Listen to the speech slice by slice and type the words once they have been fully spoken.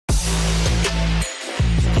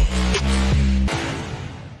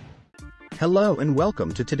Hello and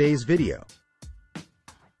welcome to today's video.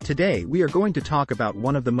 Today we are going to talk about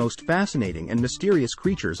one of the most fascinating and mysterious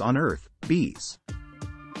creatures on Earth, bees.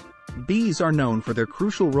 Bees are known for their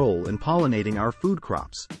crucial role in pollinating our food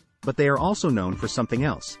crops, but they are also known for something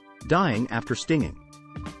else, dying after stinging.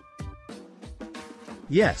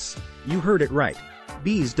 Yes, you heard it right,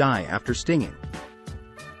 bees die after stinging.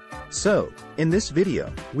 So, in this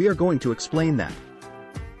video, we are going to explain that.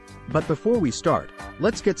 But before we start,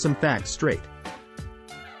 let's get some facts straight.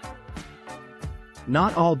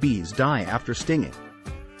 Not all bees die after stinging.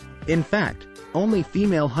 In fact, only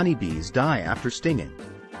female honeybees die after stinging.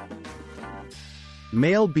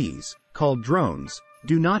 Male bees, called drones,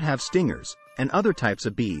 do not have stingers, and other types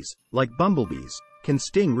of bees, like bumblebees, can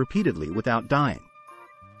sting repeatedly without dying.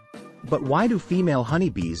 But why do female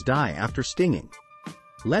honeybees die after stinging?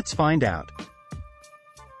 Let's find out.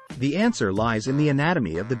 The answer lies in the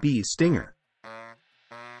anatomy of the bee's stinger.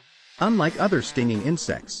 Unlike other stinging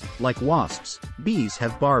insects, like wasps, bees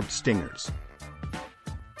have barbed stingers.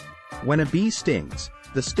 When a bee stings,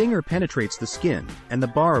 the stinger penetrates the skin, and the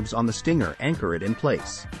barbs on the stinger anchor it in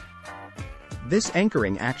place. This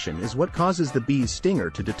anchoring action is what causes the bee's stinger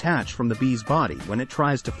to detach from the bee's body when it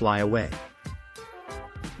tries to fly away.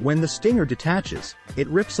 When the stinger detaches, it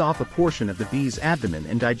rips off a portion of the bee's abdomen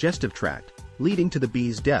and digestive tract, leading to the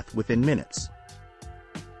bee's death within minutes.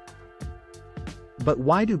 But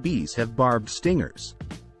why do bees have barbed stingers?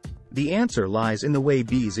 The answer lies in the way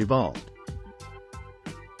bees evolved.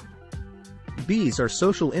 Bees are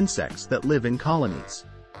social insects that live in colonies.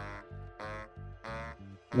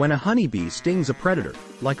 When a honeybee stings a predator,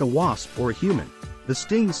 like a wasp or a human, the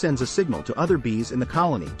sting sends a signal to other bees in the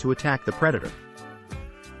colony to attack the predator.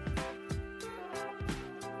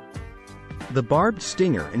 The barbed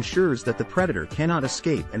stinger ensures that the predator cannot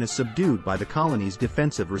escape and is subdued by the colony's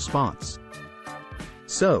defensive response.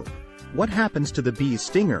 So, what happens to the bee's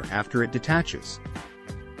stinger after it detaches?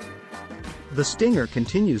 The stinger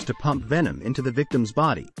continues to pump venom into the victim's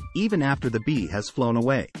body, even after the bee has flown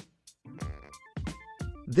away.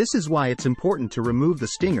 This is why it's important to remove the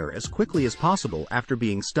stinger as quickly as possible after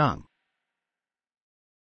being stung.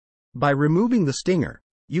 By removing the stinger,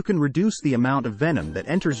 you can reduce the amount of venom that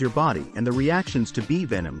enters your body, and the reactions to bee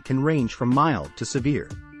venom can range from mild to severe.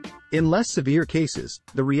 In less severe cases,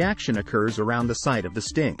 the reaction occurs around the site of the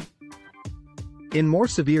sting. In more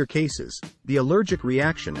severe cases, the allergic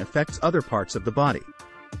reaction affects other parts of the body.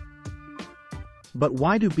 But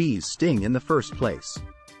why do bees sting in the first place?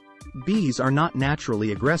 Bees are not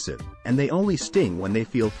naturally aggressive, and they only sting when they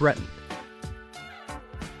feel threatened.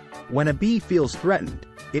 When a bee feels threatened,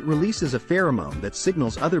 it releases a pheromone that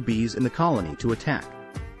signals other bees in the colony to attack.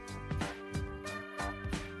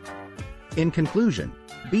 In conclusion,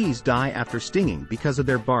 bees die after stinging because of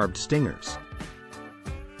their barbed stingers.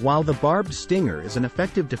 While the barbed stinger is an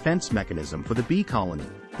effective defense mechanism for the bee colony,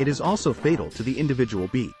 it is also fatal to the individual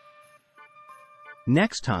bee.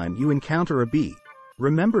 Next time you encounter a bee,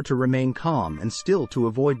 remember to remain calm and still to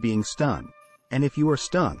avoid being stung, and if you are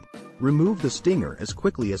stung, remove the stinger as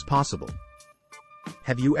quickly as possible.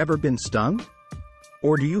 Have you ever been stung?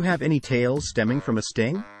 Or do you have any tales stemming from a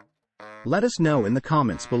sting? Let us know in the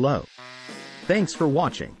comments below. Thanks for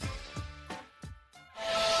watching.